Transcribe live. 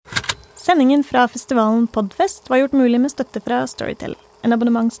Sendingen fra festivalen Podfest var gjort mulig med støtte fra Storytel, en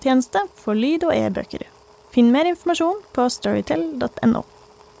abonnementstjeneste for lyd- og e-bøker. Finn mer informasjon på storytel.no.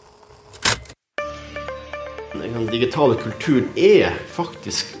 Den digitale kulturen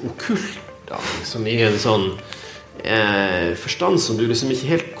faktisk okkult, da, som i en sånn forstand som du liksom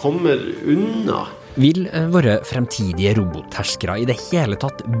ikke helt kommer unna. Vil våre fremtidige robotherskere i det hele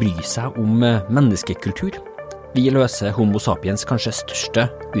tatt bry seg om menneskekultur? Vi løser Homo sapiens kanskje største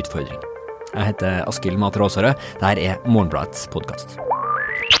utfordring. Jeg heter Askild Matre Aasarød. Dette Morgenbladets podcast.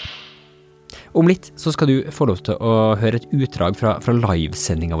 Om litt så skal du få lov til å høre et utdrag fra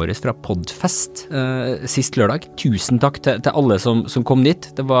livesendingen vår fra Podfest sist lørdag. Tusen takk til alle som kom dit.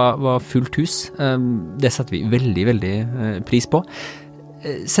 Det var fullt hus. Det setter vi veldig, veldig pris på.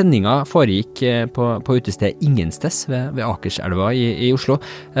 Sendingen foregikk på utested Ingensteds ved Akerselva i Oslo.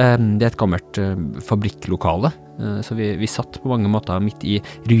 Det et gammelt fabrikklokale, så vi satt på mange måter midt i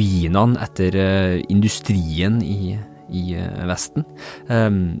ruinene etter industrien i Vesten.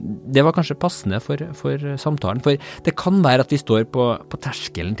 Det var kanskje passende for samtalen, for det kan være at vi står på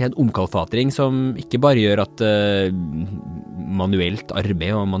terskelen til en omkalfatring som ikke bare gjør at manuelt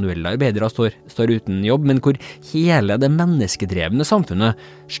arbeid og manuelle arbeidere står uten jobb, men hvor hele det menneskedrevne samfunnet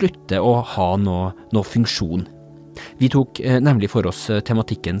slutter å ha noe funksjon. Vi tok nemlig for oss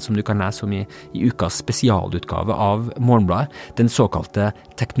tematikken som du kan lese om i ukas spesialutgave av Morgenbladet, den såkalte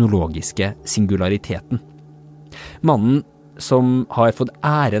teknologiske singulariteten. Mannen som har fått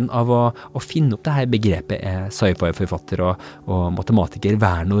æren av å finne opp dette begrepet sci-fi-forfatter og matematiker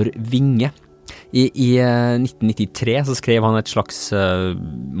Vernor Vinge. I 1993 så skrev han et slags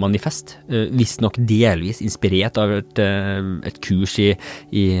manifest, visst nok delvis inspirert av et kurs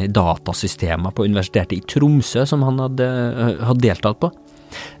i datasystemer på universitetet i Tromsø som han hadde deltatt på.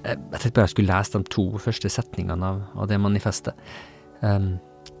 Jeg tenkte bare jeg skulle lese de 2 første setningene av det manifestet.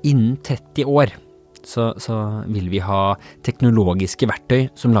 Innen 30 år så vil vi ha teknologiske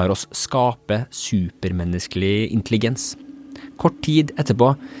verktøy som lar oss skape supermenneskelig intelligens. Kort tid etterpå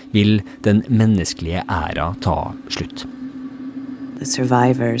vil den menneskelige æra ta slutt. The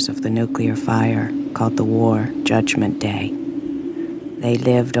survivors of the nuclear fire called the war Judgment Day. They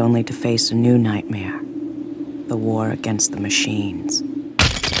lived only to face a new nightmare, the war against the machines.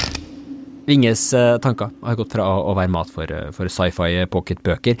 Vinges tanker har gått fra å være mat for sci-fi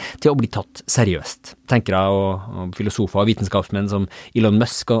pocketbøker til å bli tatt seriøst. Tenkere og filosofer og vitenskapsmenn som Elon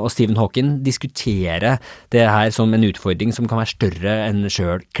Musk og Stephen Hawking diskuterer det her som en utfordring som kan være større enn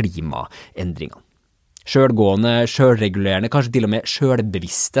selv klimaendringene. Selvgående, selvregulerende, kanskje til og med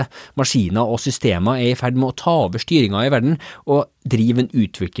selvbevisste maskiner og systemer i ferd med å ta over styringen i verden og drive en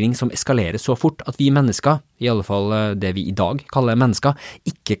utvikling som eskalerer så fort at vi mennesker, i alle fall det vi i dag kaller mennesker,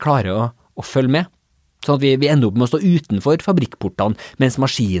 ikke klarer å følge med. Sånn at vi ender opp med å stå utenfor fabrikkportene mens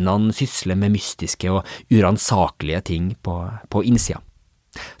maskinene sysler med mystiske og uransakelige ting på innsida.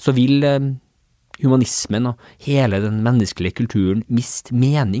 Så vil humanismen og hele den menneskelige kulturen miste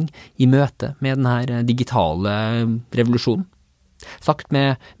mening i møte med denne digitale revolusjonen. Sagt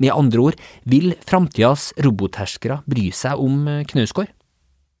med andre ord, vil fremtidens robotherskere bry seg om Knausgård?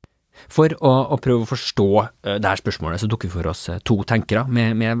 For å prøve å forstå dette spørsmålet så tok vi for oss 2 tenkere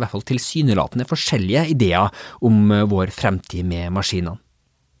med i hvert fall tilsynelatende forskjellige ideer om vår fremtid med maskinene.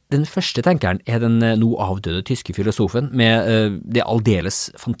 Den første tenkeren den nå avdøde tyske filosofen med det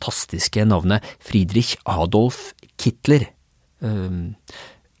aldeles fantastiske navnet Friedrich Adolf Hitler.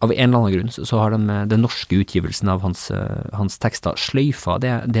 Av en eller annen grunn så har den norske utgivelsen av hans tekster sløyfa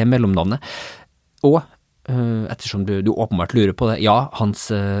det mellomnavnet, og ettersom du åpenbart lurer på det, ja, hans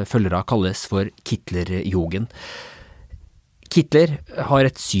følgere kalles for Hitlerjugend. Hitler har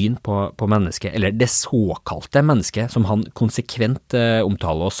et syn på mennesket, eller det såkalte mennesket, som han konsekvent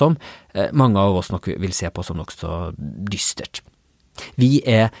omtaler oss som. Mange av oss nok vil se på som nokså dystert. Vi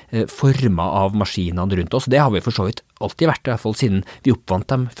formet av maskinene rundt oss, det har vi for så vidt alltid vært, i hvert fall siden vi oppvant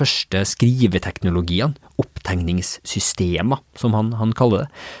de første skriveteknologiene, opptegningssystemer, som han kaller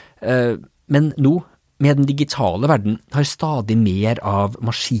det. Men nå, med den digitale verden, har stadig mer av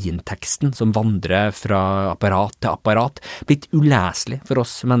maskinteksten som vandrer fra apparat til apparat blitt uleselig for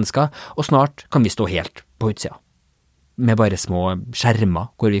oss mennesker, og snart kan vi stå helt på utsida. Med bare små skjermer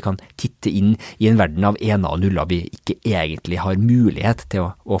hvor vi kan titte inn i en verden av ener og nuller vi ikke egentlig har mulighet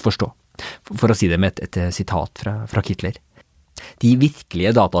til å forstå. For å si det med et sitat fra Hitler. De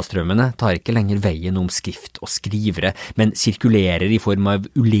virkelige datastrømmene tar ikke lenger veien om skrift og skrivere, men sirkulerer i form av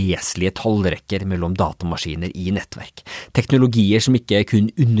uleselige tallrekker mellom datamaskiner i nettverk. Teknologier som ikke kun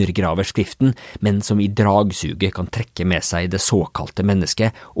undergraver skriften, men som i dragsuget kan trekke med seg det såkalte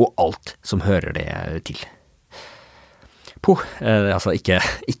mennesket og alt som hører det til. Altså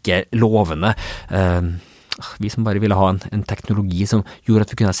ikke lovende. Vi som bare ville ha en teknologi som gjorde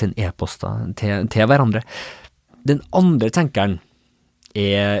at vi kunne sende e-poster til hverandre. Den andre tenkeren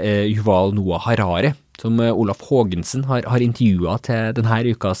Yuval Noah Harari, som Olaf Haagensen har intervjuet til denne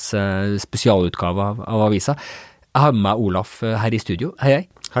ukas spesialutgave av avisa. Jeg har med meg Olaf her i studio. Hei.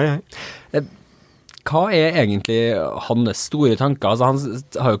 Hei. Hva egentlig hans store tanker? Altså, han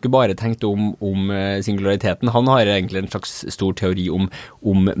har jo ikke bare tenkt om singulariteten, han har egentlig en slags stor teori om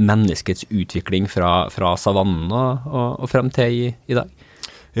menneskets utvikling fra savannen og frem til i dag.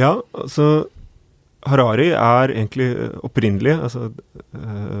 Ja, altså Harari egentlig opprinnelig, altså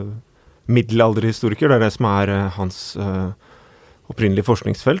middelalderhistoriker, det det som hans opprinnelige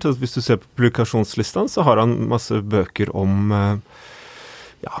forskningsfelt. Så hvis du ser på publikasjonslisten, så har han masse bøker om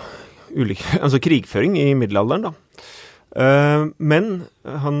altså krigføring i middelalderen da. Men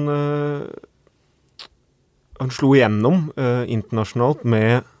han slo igjennom internasjonalt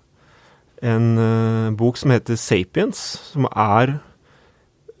med en bok som heter Sapiens, som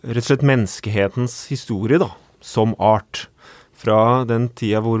rett og slett menneskehetens historie da, som art. Fra den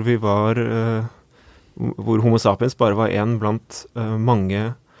tida hvor vi var, hvor Homo sapiens bare var en blant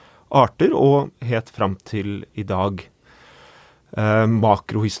mange arter, og helt fram til i dag.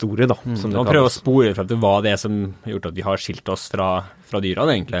 Makrohistorie da, som det kalles. Man prøver å spore frem til hva det som har gjort at vi har skilt oss fra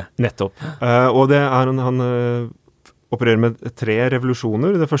dyrene, egentlig. Nettopp. Og det han opererer med 3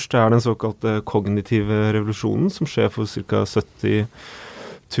 revolusjoner. Det første den såkalte kognitive revolusjonen, som skjer for ca. 70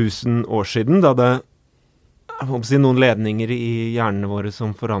 000 år siden, da det noen ledninger i hjernene våre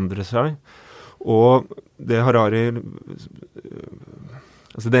som forandrer seg. Og det Harari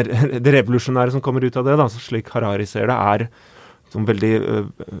altså det revolusjonære som kommer ut av det da, slik Harari ser det, som veldig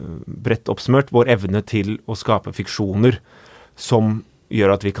bredt oppsummert vår evne til å skape fiksjoner som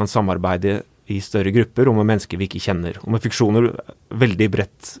gjør at vi kan samarbeide i større grupper og med mennesker vi ikke kjenner. Og med fiksjoner, veldig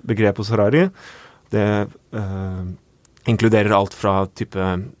bredt begrep hos Harari, det inkluderer alt fra type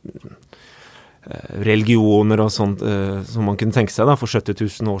religioner og sånt som man kunne tenke seg da, for 70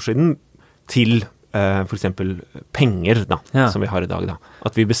 000 år siden, til for eksempel penger da, som vi har i dag. Da.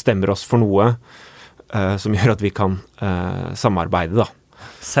 At vi bestemmer oss for noe som gjør at vi kan samarbeide da.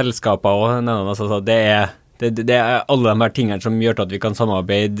 Selskaper og altså, det alle de her tingene som gjør at vi kan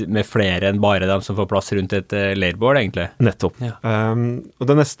samarbeide med flere enn bare dem som får plass rundt et leirbål, egentlig. Nettopp. Ja. Og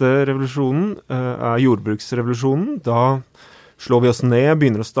den neste revolusjonen jordbruksrevolusjonen. Da slår vi oss ned,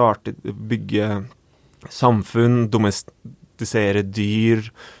 begynner å bygge samfunn, domestisere dyr,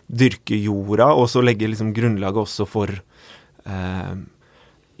 dyrke jorda, og så legge liksom grunnlaget også for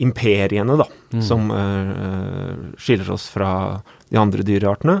imperiene da, som skiller oss fra de andre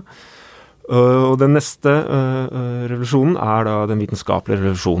dyreartene. Og den neste revolusjonen da den vitenskapelige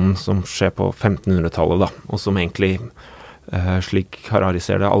revolusjonen som skjer på 1500-tallet da, og som egentlig, slik Harari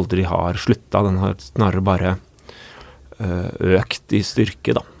ser det, aldri har sluttet. Den har snarere bare økt i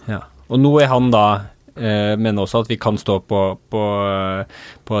styrke da. Ja. Og nå han da, mener også at vi kan stå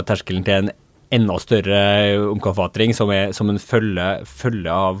på terskelen til en enda større omkalfatring som en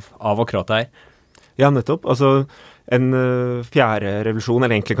følge av akkurat det her. Ja, nettopp. Altså en fjerde revolusjon,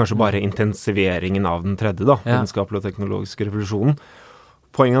 eller egentlig kanskje bare intensiveringen av den tredje da, vitenskapelige og teknologiske revolusjonen.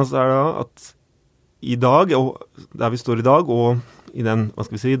 Poenget hans da at i dag, og der vi står i dag, og i den, hva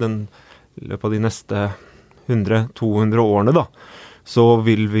skal vi si, den løpet av de neste 100-200 årene da, så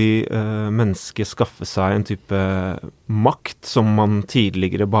vil vi mennesker skaffe seg en type makt som man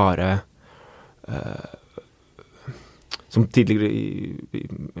tidligere bare som tidligere i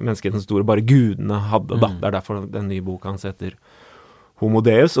menneskehetens historie bare gudene hadde da. Det derfor den nye boka hans heter Homo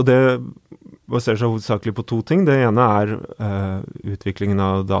Deus, og det baserer seg hovedsakelig på 2 ting. Det ene utviklingen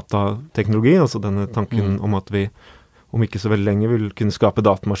av datateknologi, altså denne tanken om at vi om ikke så veldig lenge vil kunne skape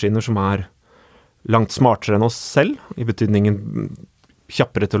datamaskiner som langt smartere enn oss selv, i betydningen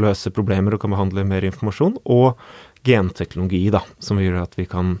kjappere til å løse problemer og kan behandle mer informasjon, og genteknologi da, som gjør at vi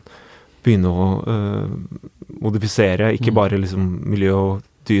kan begynne å modifisere ikke bare liksom miljø og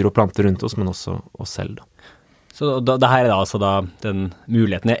dyr og planter rundt oss, men også oss selv da. Så det her da altså da den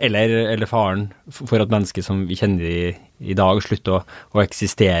muligheten, eller faren for at mennesker som vi kjenner i dag slutter å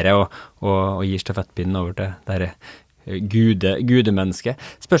eksistere og gir stafettpinnen over til det her gudemenneske.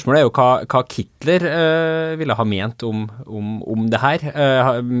 Spørsmålet jo hva Kittler ville ha ment om det her,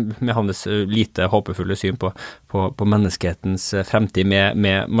 med hans lite håpefulle syn på menneskehetens fremtid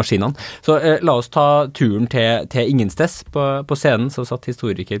med maskinene. Så la oss ta turen til Ingensteds på scenen, så satt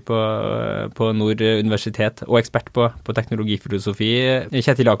historiker på Nord universitet og ekspert på teknologifilosofi,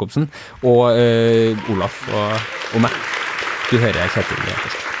 Kjetil Jakobsen, og Olaf og meg. Du hører Kjetil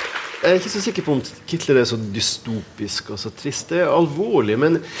først. Jeg ikke så sikker på om Hitler så dystopisk og så trist. Det alvorlig,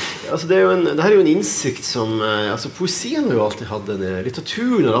 men altså, det her jo en innsikt som altså, poesien har jo alltid hatt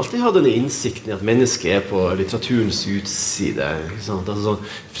litteraturen har alltid hatt denne innsikten i at mennesket på litteraturens utside. Ikke sant? Altså, sånn,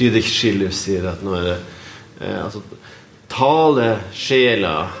 Friedrich Schiller sier at når altså, taler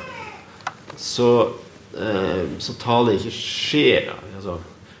sjela, så taler ikke sjela. Altså,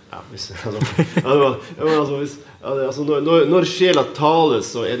 når sjela taler,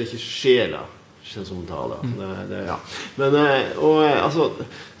 så det ikke sjela som taler. Ja. Men, altså,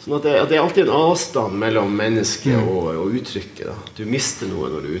 sånn at det alltid en avstand mellom mennesket og uttrykket. Da. Du mister noe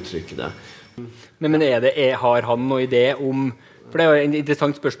når du uttrykker det. Men har han noe idé om, for det jo et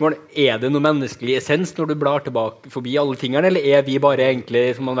interessant spørsmål, det noe menneskelig essens når du blar tilbake forbi alle tingene, eller vi bare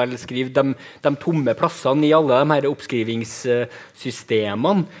egentlig, som man vel skriver, de tomme plassene i alle de her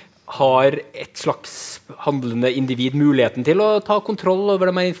oppskrivingssystemene, har et slags handlende individ muligheten til å ta kontroll over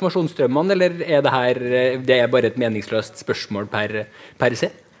de her informasjonsstrømmene, eller det bare et meningsløst spørsmål per se?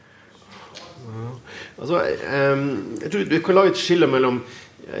 Altså, jeg tror du kan lage et skille mellom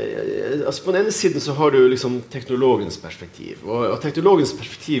altså på den ene siden så har du liksom teknologens perspektiv, og teknologens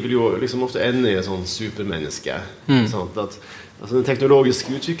perspektiv vil jo liksom ofte ende i et sånn supermenneske. Sant? Altså den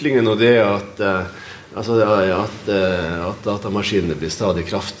teknologiske utviklingen og det at datamaskinene blir stadig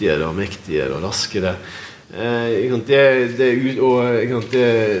kraftigere og mektigere og raskere, det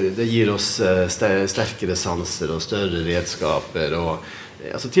gir oss sterkere sanser og større redskaper, og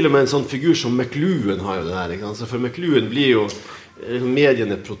altså, til og med en sånn figur som McLuhan har jo det her, ikke sant? For McLuhan blir jo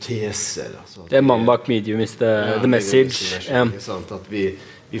mediene proteser. Altså, det mann bak medium is the message. Sant? At vi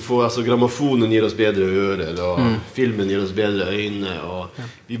får, altså grammofonen gir oss bedre ører, og filmen gir oss bedre øyne, og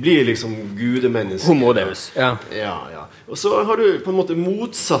vi blir liksom gudemennesker. Homo deus, ja. Ja. Og så har du på en måte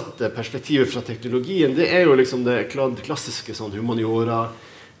motsatte perspektivet fra teknologien. Det jo liksom det klassiske sånn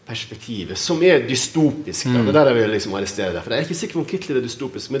humaniora-perspektivet, som dystopisk. Da. Det der jeg vil liksom arrestere deg, for jeg ikke sikker på om Hitler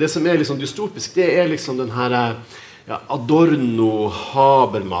dystopisk, men det som liksom dystopisk, det liksom den her Adorno,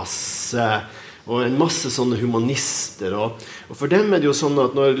 Habermas og en masse sånne humanister, og for dem det jo sånn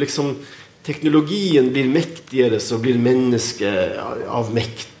at når liksom teknologien blir mektigere, så blir mennesket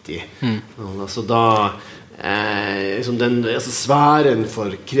avmektig. Altså da liksom altså sfæren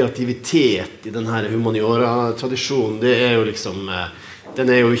for kreativitet i denne humaniora-tradisjonen, det jo liksom den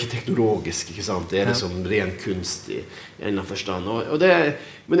jo ikke teknologisk, ikke sant? Det liksom ren kunst i en eller annen forstand.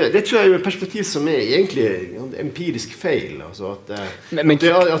 Men det tror jeg jo et perspektiv som egentlig empirisk feil. Altså at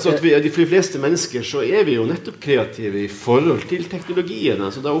de fleste mennesker så vi jo nettopp kreative i forhold til teknologien.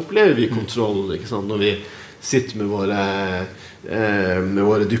 Altså da opplever vi kontroll, ikke sant? Når vi sitter med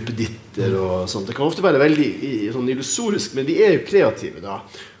våre duppeditter og sånt. Det kan ofte være veldig sånn illusorisk, men vi jo kreative da.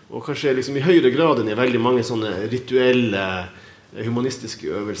 Og kanskje liksom i høyere grad enn i veldig mange sånne rituelle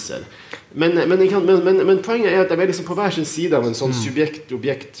humanistiske øvelser. Men poenget at de liksom på hver sin side av en sånn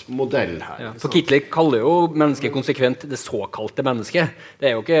subjekt-objekt-modell her. Ja, for Hitler kaller jo mennesket konsekvent det såkalte mennesket.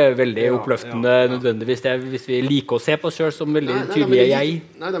 Det jo ikke veldig oppløftende nødvendigvis det, hvis vi liker å se på oss selv som veldig tydelige jeg.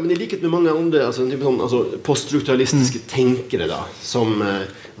 Nei, men i likhet med mange andre poststrukturalistiske tenkere da, som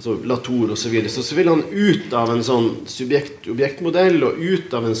Latour og så videre, så vil han ut av en sånn subjekt-objekt-modell og ut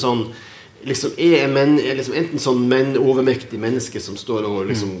av en sånn liksom liksom enten sånn overmektig menneske som står og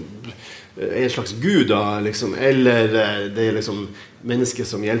liksom en slags gud da, liksom, eller det liksom menneske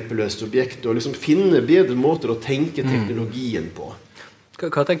som hjelpeløst objekt, og liksom finne bedre måter å tenke teknologien på.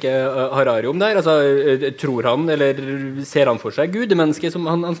 Hva tenker Harari om det her? Altså, tror han, eller ser han for seg gudemenneske som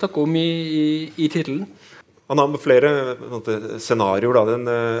han snakker om i titelen? Han har med flere scenarioer da. Den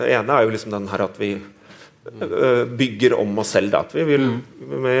ene jo liksom den her at vi bygger om oss selv da. At vi vil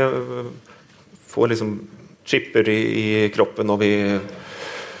få liksom chipper i kroppen, og vi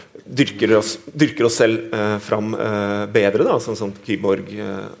dyrker oss selv fram bedre da, sånn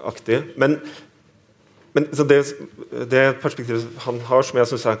kyborg-aktig. Men så det perspektivet han har, som jeg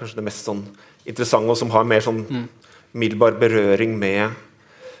synes kanskje det mest sånn interessante, og som har mer sånn middelbar berøring med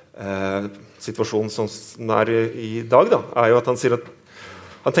situasjonen som den i dag da, jo at han sier at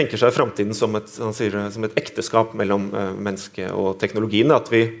han tenker seg fremtiden som et ekteskap mellom mennesket og teknologien,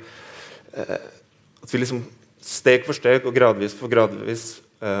 at vi liksom steg for steg og gradvis for gradvis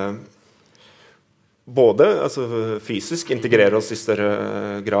både altså, fysisk integrerer oss i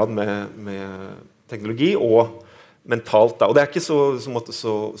større grad med teknologi, og mentalt da. Og det ikke så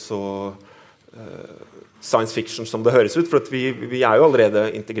science fiction som det høres ut, for at vi jo allerede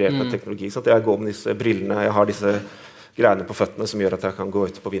integrert med teknologi. Sant? Jeg går med disse brillene, jeg har disse greiene på føttene som gjør at jeg kan gå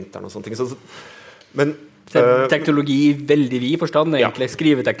ut på vinteren og sånne ting. Men Teknologi i veldig vid forstand, egentlig.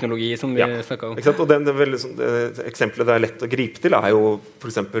 Skriveteknologi, som vi snakket om. Ikke sant? Og det eksempelet det lett å gripe til, jo for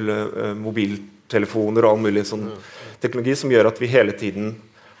eksempel mobiltelefoner og all mulig sånn teknologi som gjør at vi hele tiden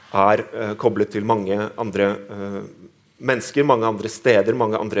koblet til mange andre mennesker, mange andre steder,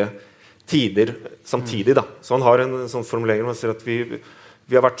 mange andre tider samtidig. Da. Så han har en sånn formulering hvor han sier at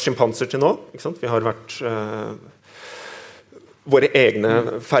vi har vært skimpanser til nå, ikke sant? Vi har vært våre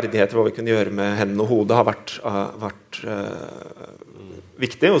egne ferdigheter, hva vi kunne gjøre med hendene og hodet, har vært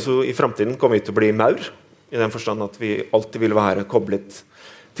viktig, og så i fremtiden kommer vi til å bli maur, i den forstand at vi alltid vil være koblet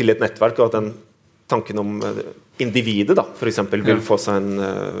til et nettverk, og at den tanken om individet, da, for eksempel, vil få seg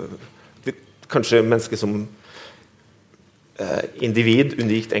kanskje mennesker som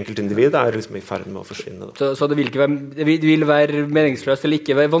unikt enkeltindivid liksom i ferd med å forsvinne. Så det vil være meningsløst eller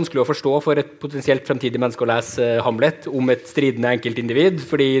ikke vanskelig å forstå for et potensielt fremtidig menneske å lese Hamlet om et stridende enkeltindivid,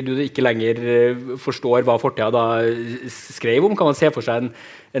 fordi du ikke lenger forstår hva fortida da skrev om. Kan man se for seg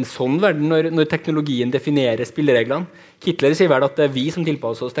en sånn verden når teknologien definerer spillereglene? Hitler sier vel at det vi som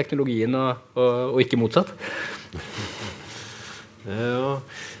tilpasser oss teknologien og ikke motsatt? Ja,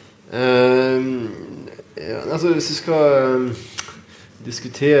 altså hvis vi skal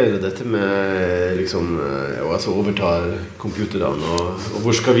diskutere dette med liksom, altså overta computerne og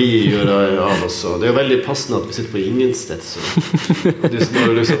hvor skal vi gjøre av oss, og det veldig passende at vi sitter på ingen sted så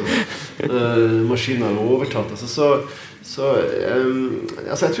når liksom maskiner har overtatt altså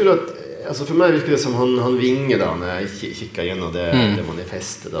jeg tror at altså for meg virker det som han vinger da når jeg kikker gjennom det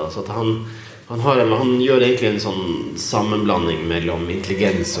manifestet da, så at han gjør egentlig en sånn sammenblanding mellom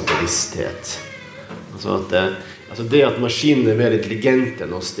intelligens og bevissthet. Altså det at maskinen mer intelligente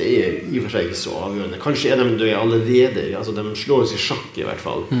enn oss, det i og for seg ikke så avgjørende. Kanskje de allerede, altså de slår oss i sjakk i hvert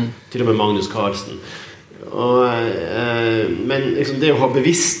fall. Til og med Magnus Carlsen. Men liksom det å ha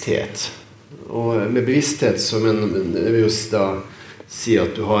bevissthet, og med bevissthet så vil jo da si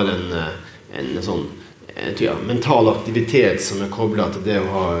at du har en sånn mental aktivitet som koblet til det å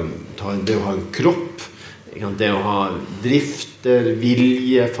ha en kropp, det å ha drifter,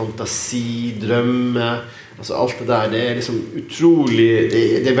 vilje, fantasi, drømme, altså alt det der, det liksom utrolig,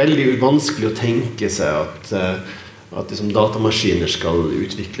 det veldig vanskelig å tenke seg at liksom datamaskiner skal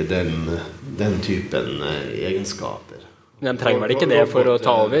utvikle den typen egenskaper. Men de trenger vel ikke det for å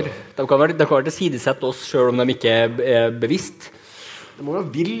ta over? De kan vel tilsidesette oss selv om de ikke bevisst? Det må ha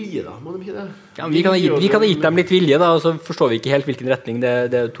vilje da, må de ikke det? Ja, vi kan ha gitt dem litt vilje da, og så forstår vi ikke helt hvilken retning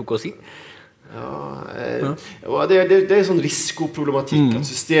det tok oss i. Og det er sånn risikoproblematikk at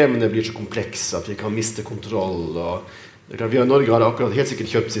systemene blir så komplekse at vi kan miste kontroll og det er klart, vi i Norge har akkurat helt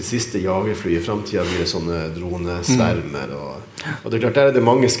sikkert kjøpt sitt siste jagerfly i fremtiden blir det sånne dronesvermer og det er klart, der er det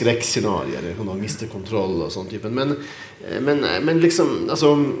mange skrekkscenarier kan man miste kontroll og sånn typen men liksom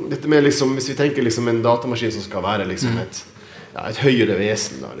altså, dette med liksom, hvis vi tenker liksom en datamaskin som skal være liksom et høyere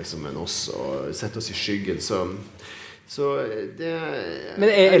vesen da, liksom, enn oss og sette oss i skyggen så det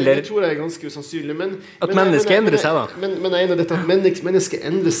tror jeg ganske usannsynlig at mennesket endrer seg da men dette at mennesket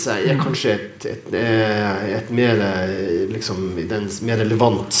endrer seg kanskje et mer liksom, den mer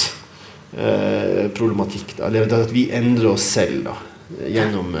relevant problematikk da, eller at vi endrer oss selv da,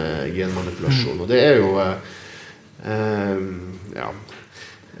 gjennom genmanipulasjon og det jo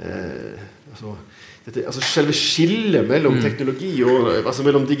altså selve skillet mellom teknologi og, altså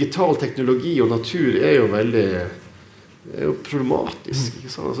mellom digital teknologi og natur jo veldig problematisk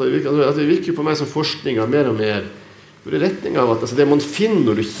ikke sant? Altså, det virker på meg som forskninga mer og mer går i retning av at altså, det man finner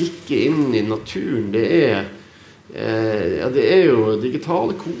når du kikker inn i naturen det jo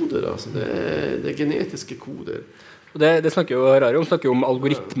digitale koder altså, det genetiske koder og det snakker jo Harari om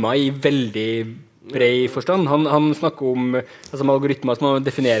algoritmer i veldig bred forstand. Han snakker om algoritmer som han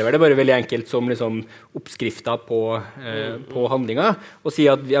definerer det bare veldig enkelt som liksom, oppskrifter på handlinger, og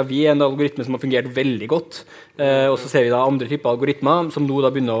sier at vi en algoritme som har fungert veldig godt, og så ser vi da andre typer algoritmer som nå da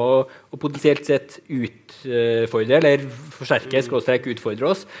begynner å potensielt sett utfordre, eller forsterke,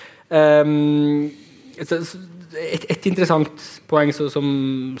 utfordre oss. Et interessant poeng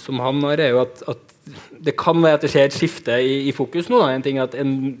som han har jo at det kan være at det skjer et skifte i fokus nå da. En ting at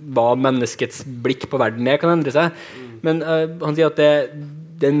hva menneskets blikk på verden kan endre seg men han sier at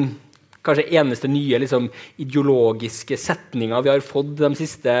den kanskje eneste nye liksom, ideologiske setninger vi har fått de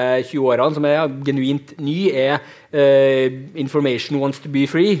siste 20 årene som genuint ny information wants to be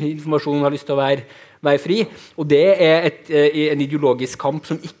free informasjonen har lyst til å være fri og det en ideologisk kamp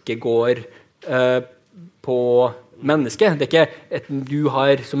som ikke går på menneske. Det ikke du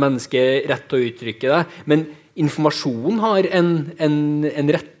har som menneske rett til å uttrykke deg, men informasjon har en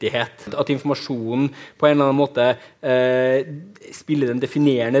rettighet, at informasjonen på en eller annen måte spiller den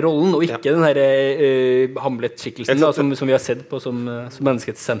definerende rollen, og ikke den her Hamlet-skikkelsen da, som vi har sett på som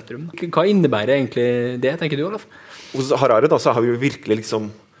menneskets sentrum. Hva innebærer egentlig det, tenker du, Olaf? Hos Harari da, så har vi jo virkelig liksom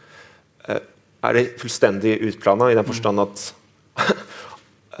det fullstendig utplanet i den forstand at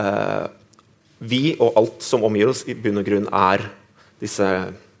vi og alt som omgir oss i bunn og grunn disse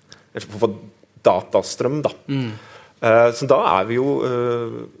datastrøm da. Så da vi jo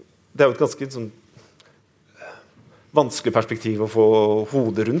det jo et ganske sånn vanskelig perspektiv å få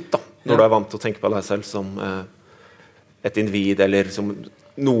hodet rundt da, når du vant til å tenke på deg selv som et individ eller som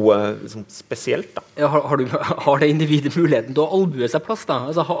noe liksom, spesielt da. Ja, har det individet muligheten til å albue seg plass da?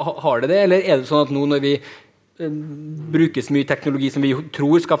 Altså, har det, eller det sånn at nå når vi bruker så mye teknologi som vi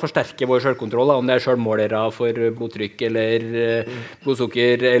tror skal forsterke vår selvkontroll, om det selvmålere for blodtrykk eller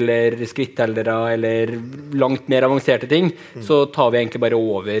blodsukker eller skrittellere eller langt mer avanserte ting, så tar vi egentlig bare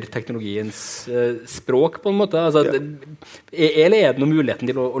over teknologiens språk på en måte. Altså, eller det noen muligheten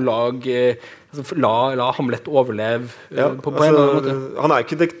til å lage la Hamlet overleve på en eller annen måte? Han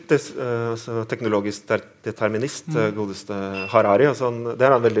ikke teknologisk determinist, godeste Harari. Altså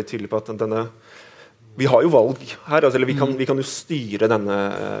det han veldig tydelig på at vi har jo valg her, altså, eller vi kan jo styre denne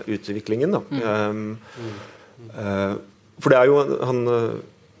utviklingen da. For det jo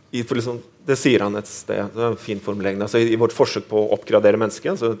liksom, det sier han et sted, det en fin formulering, altså, i vårt forsøk på å oppgradere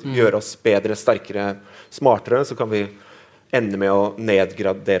mennesket, så gjøre oss bedre, sterkere, smartere, så kan vi ende med å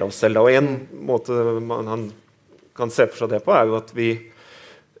nedgradere oss selv. Og en måte han kan se for seg det på jo at vi,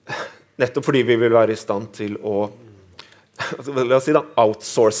 nettopp fordi vi vil være i stand til å la oss si da,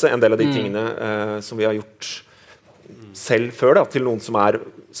 outsource en del av de tingene som vi har gjort selv før da, til noen som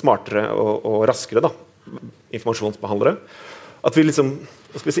smartere og raskere da, informasjonsbehandlere. At vi liksom,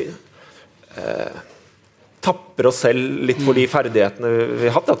 hva skal vi si, tapper oss selv litt for de ferdighetene vi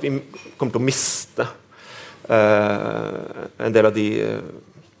har hatt, at vi kommer til å miste en del av de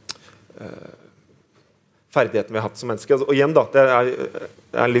ferdighetene vi har hatt som mennesker. Og igjen da,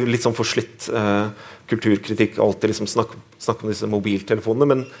 det litt sånn forslitt kulturkritikk, alltid liksom snakke om disse mobiltelefonene,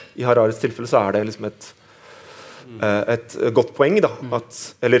 men i Hararis tilfelle så det liksom et godt poeng da,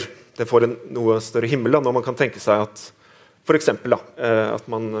 eller det får en noe større himmel da, når man kan tenke seg at for eksempel da, at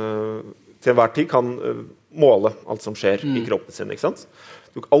man til enhver tid kan måle alt som skjer i kroppen sin, ikke sant?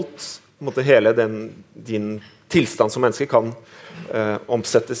 Alt, på en måte hele din tilstand som menneske kan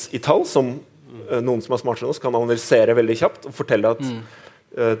omsettes i tall som noen som smartere enn oss kan analysere veldig kjapt og fortelle at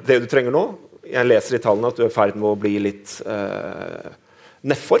det du trenger nå, jeg leser i tallene at du ferd med å bli litt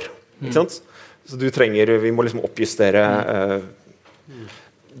nedfor, ikke sant? Så vi må liksom oppjustere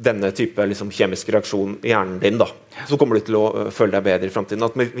denne type liksom, kjemisk reaksjon i hjernen din da. Så kommer du til å føle deg bedre i fremtiden.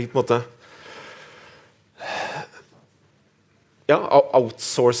 At vi på en måte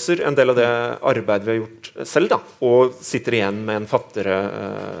outsourcer en del av det arbeidet vi har gjort selv da, og sitter igjen med en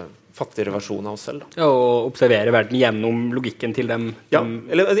fattigere versjon av oss selv. Da. Ja, og observere verden gjennom logikken til dem. Ja,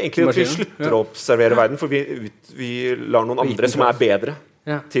 eller egentlig at vi slutter å observere verden, for vi lar noen andre som bedre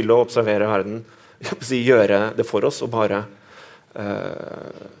til å observere verden, gjøre det for oss, og bare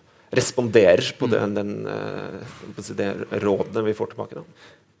responderer på det rådene vi får tilbake. Da.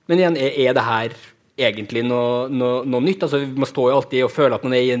 Men igjen, det her egentlig noe nytt? Altså, man står jo alltid og føler at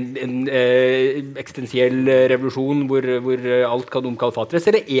man i en eksistensiell revolusjon hvor alt kan omkalfatres,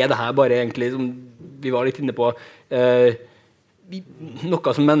 eller det her bare egentlig, som vi var litt inne på,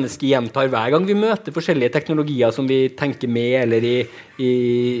 noe som mennesker gjentar hver gang vi møter forskjellige teknologier som vi tenker med eller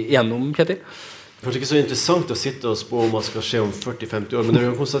gjennom, Kjetil? Kanskje ikke så interessant å sitte og spå om hva skal skje om 40-50 år, men det vi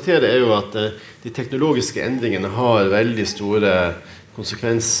kan konstatere jo at de teknologiske endringene har veldig store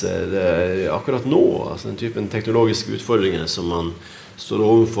konsekvenser akkurat nå, altså den typen teknologiske utfordringer som man står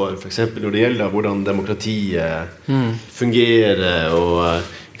overfor, for eksempel når det gjelder hvordan demokratiet fungerer,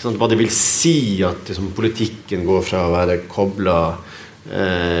 og hva det vil si at liksom, politikken går fra å være koblet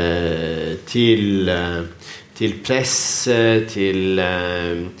til presse,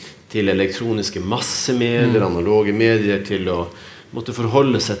 til elektroniske massemedier, analoge medier, til å måtte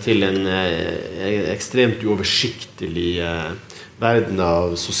forholde seg til en ekstremt uoversiktlig verden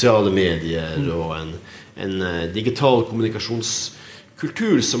av sosiale medier og en digital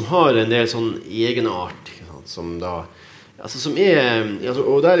kommunikasjonskultur som har en del sånn egenart, som da, altså som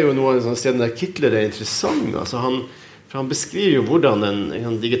og der jo noen sånne steder der Kittler interessant, altså han beskriver jo hvordan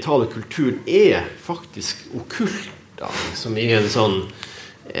den digitale kulturen faktisk okkult, da, som i en sånn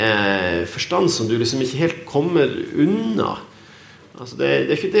forstand som du liksom ikke helt kommer unna. Altså det er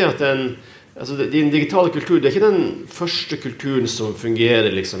ikke det at din digitale kultur, det er ikke den første kulturen som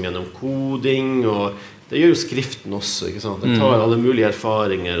fungerer liksom gjennom koding, og det gjør jo skriften også, ikke sant? Den tar alle mulige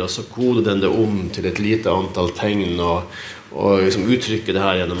erfaringer, og så koder den det om til et lite antall tegn, og liksom uttrykker det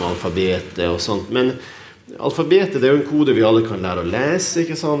her gjennom alfabetet og sånt. Men alfabetet, det er jo en kode vi alle kan lære å lese,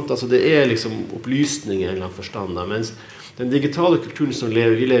 ikke sant? Altså det er liksom opplysning i en eller annen forstand, mens den digitale kulturen som vi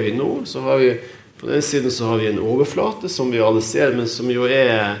lever i nå, så har vi, på den siden så har vi en overflate som vi alle ser, men som jo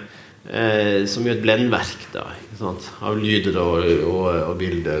er et blendverk da, ikke sant? Av lyder og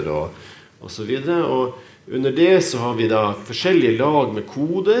bilder og så videre, og under det så har vi da forskjellige lag med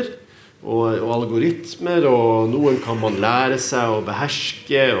koder og algoritmer, og noen kan man lære seg å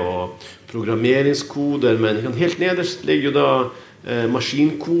beherske, og programmeringskoder, men helt nederst ligger jo da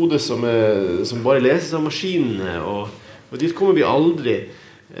maskinkode som bare leses av maskinene, og dit kommer vi aldri.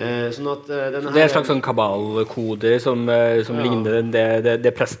 Sånn at denne her, det er en slags sånn kabalkode som ligner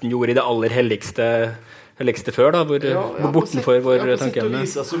det presten gjorde i det aller helligste før, da, hvor bortenfor vår tankeevne.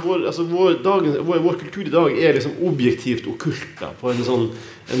 Vår kultur i dag er liksom objektivt okkult, da, på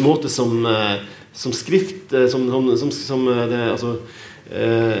en måte som skrift,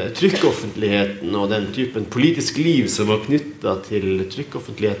 trykkoffentligheten og den typen politisk liv som var knyttet til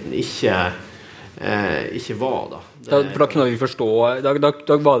trykkoffentligheten ikke var, da. Da kunne vi forstå, da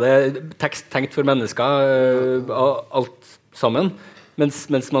var det tekst tenkt for mennesker, alt sammen,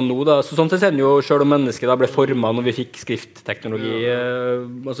 mens man nå da, sånn sett er det jo, selv om mennesket da ble formet når vi fikk skriftteknologi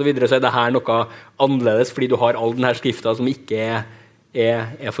og så videre, så er det her noe annerledes, fordi du har all den her skriften som ikke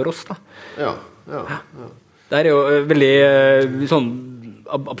er for oss, da. Ja. Det er jo veldig sånn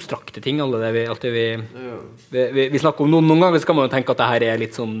abstrakte ting, alt det vi snakker om. Noen ganger skal man jo tenke at det her er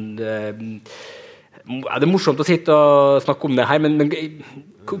litt sånn, det er morsomt å sitte og snakke om det her, men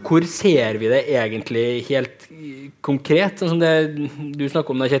hvor ser vi det egentlig helt konkret? Sånn som det du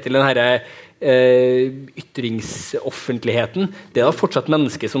snakker om da, Kjetil, den her ytringsoffentligheten, det er da fortsatt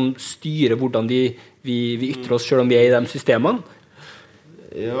mennesker som styrer hvordan vi ytrer oss selv om vi er i de systemene?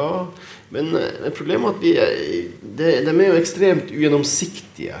 Ja, men problemet er at de er jo ekstremt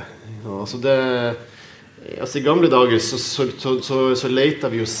ugjennomsiktige. Altså i gamle dager så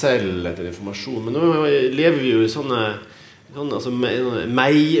leter vi jo selv etter informasjon, men nå lever vi jo i sånne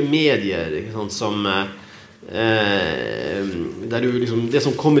medier, ikke sant, som der du liksom, det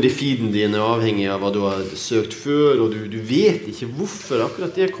som kommer i feeden din er avhengig av hva du har søkt før, og du vet ikke hvorfor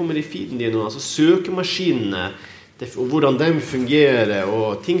akkurat det kommer i feeden din, altså søkemaskinene og hvordan de fungerer,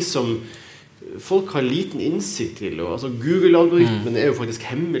 og ting som folk har liten innsikt til, og altså Google-algoritmen er jo faktisk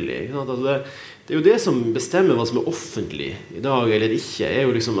hemmelig, ikke sant? Altså det er jo det som bestemmer hva som er offentlig i dag eller ikke, er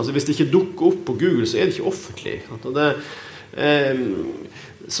jo liksom, altså hvis det ikke dukker opp på Google, så er det ikke offentlig, ikke sant? Og det,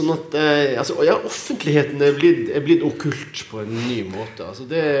 sånn at offentligheten er blitt okkult på en ny måte, altså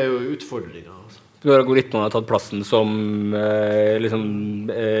det er jo utfordringen, altså. Når algoritmene har tatt plassen som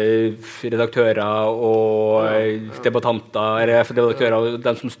redaktører og debattanter, eller redaktører og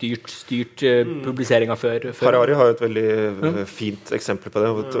dem som styrt publiseringen før. Harari har et veldig fint eksempel på det.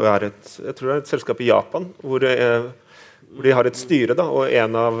 Jeg tror det er et selskap i Japan, hvor de har et styre, da, og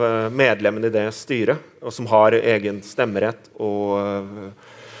en av medlemmene i det styret, og som har egen stemmerett, og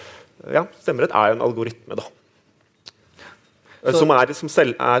stemmerett er jo en algoritme, da. Som er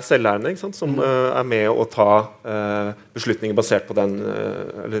selvlærende, ikke sant? Som er med å ta beslutninger basert på den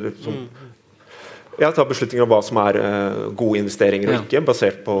ta beslutninger om hva som er gode investeringer og ikke,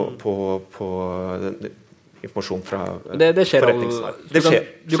 basert på informasjon fra forretningsverden.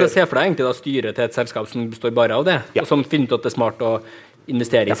 Du kan se for deg egentlig da styret til et selskap som består bare av det, og som finner ut at det er smart å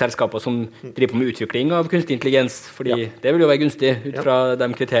investere i selskaper som driver på med utvikling av kunstig intelligens, fordi det vil jo være gunstig ut fra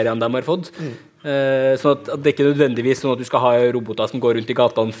de kriteriene de har fått. Sånn at det ikke nødvendigvis sånn at du skal ha roboter som går rundt i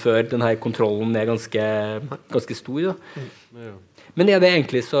gatene før denne kontrollen er ganske stor, da. Men er det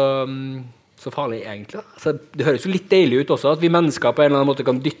egentlig så farlig egentlig, da? Altså, det høres jo litt deilig ut også at vi mennesker på en eller annen måte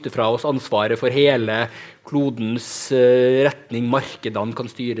kan dytte fra oss ansvaret for hele klodens retning. Markedene kan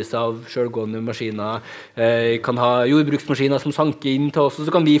styres av selvgående maskiner, kan ha jordbruksmaskiner som sanker inn til oss, og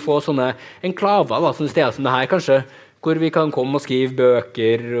så kan vi få sånne enklaver, da, sånne steder som det her kanskje, hvor vi kan komme og skrive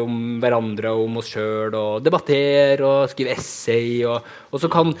bøker om hverandre, om oss selv, og debattere, og skrive essay, og så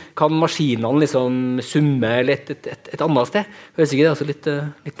kan maskinene liksom summe et annet sted. Høres ikke det altså litt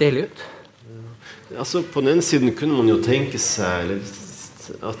deilig ut? Altså, på den ene siden kunne man jo tenke seg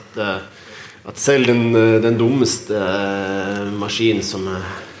at selv den dummeste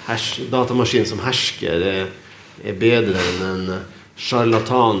datamaskinen som hersker er bedre enn en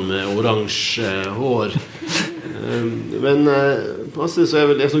charlatan med oransje hår. Men så er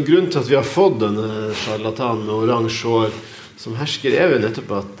vel det en grunn til at vi har fått denne charlatanen med oransje hår, som hersker, jo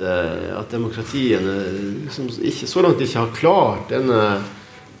nettopp at demokratiene liksom ikke, så langt ikke har klart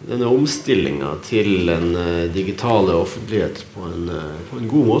denne omstillingen til en digitale offentlighet på en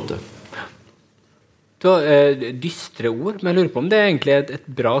god måte. Du har dystre ord, men jeg lurer på om det egentlig et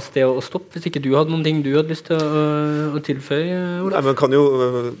bra sted å stoppe, hvis ikke du hadde noen ting du hadde lyst til å tilføye, Olaf? Nei, men kan jo,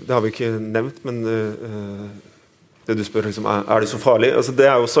 det har vi ikke nevnt, men det du spør, liksom, er det så farlig? Altså, det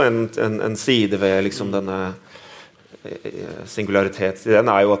jo også en side ved liksom, denne singularitet. Den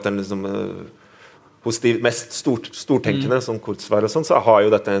jo at den liksom, hos de mest stortenkende, som Kurzweil og sånn, så har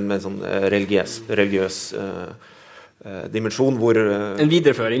jo dette en sånn religiøs dimensjon hvor en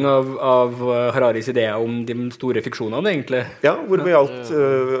videreføring av Hararis ideer om de store fiksjonene egentlig. Ja, hvor vi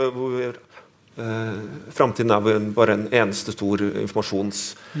fremtiden bare en eneste stor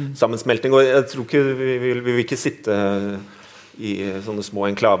informasjonssammensmelting, og jeg tror ikke vi vil ikke sitte i sånne små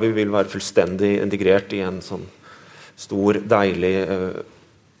enklaver, vi vil være fullstendig integrert i en sånn stor, deilig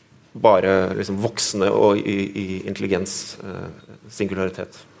bare liksom voksende og i intelligens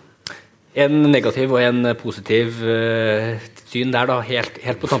singularitet. En negativ og en positiv syn der da,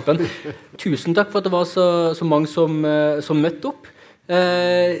 helt på tampen. Tusen takk for at det var så mange som møtte opp.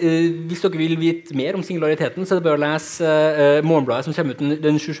 Hvis dere vil vite mer om singulariteten, så er det bare å lese Morgenbladet som kommer ut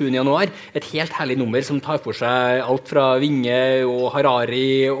den 27. januar. Et helt herlig nummer som tar for seg alt fra Vinge og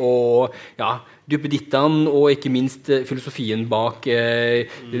Harari og duppedittene, og ikke minst filosofien bak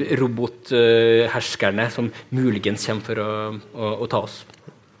robotherskerne som muligens kommer for å ta oss.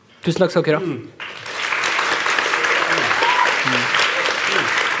 Tusen takk skal dere ha.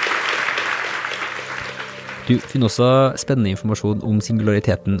 Du finner også spennende informasjon om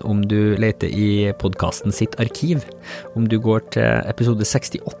singulariteten om du leter i podcasten sitt arkiv. Om du går til episode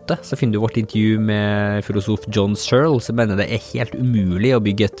 68, så finner du vårt intervju med filosof John Searle, som mener det helt umulig å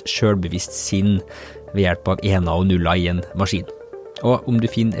bygge et selvbevisst sinn ved hjelp av ener og nuller i en maskin. Og om du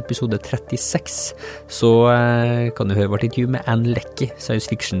finner episode 36, så kan du høre vårt intervju med Anne Leckie, science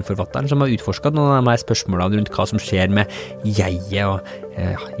fiction-forfatteren, som har utforsket noen av de her spørsmålene rundt hva som skjer med jeget og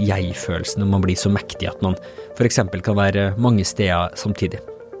jeg-følelsen når man blir så mektig at man for eksempel kan være mange steder samtidig.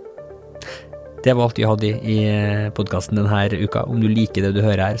 Det var alt vi hadde i podcasten denne uka. Om du liker det du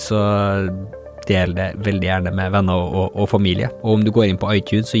hører her, så del det veldig gjerne med venner og familie. Og om du går inn på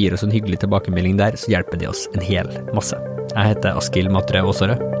iTunes og gir oss en hyggelig tilbakemelding der, så hjelper det oss en hel masse. Jeg heter Askild Matre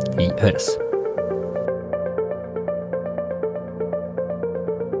Aasarød. Vi høres.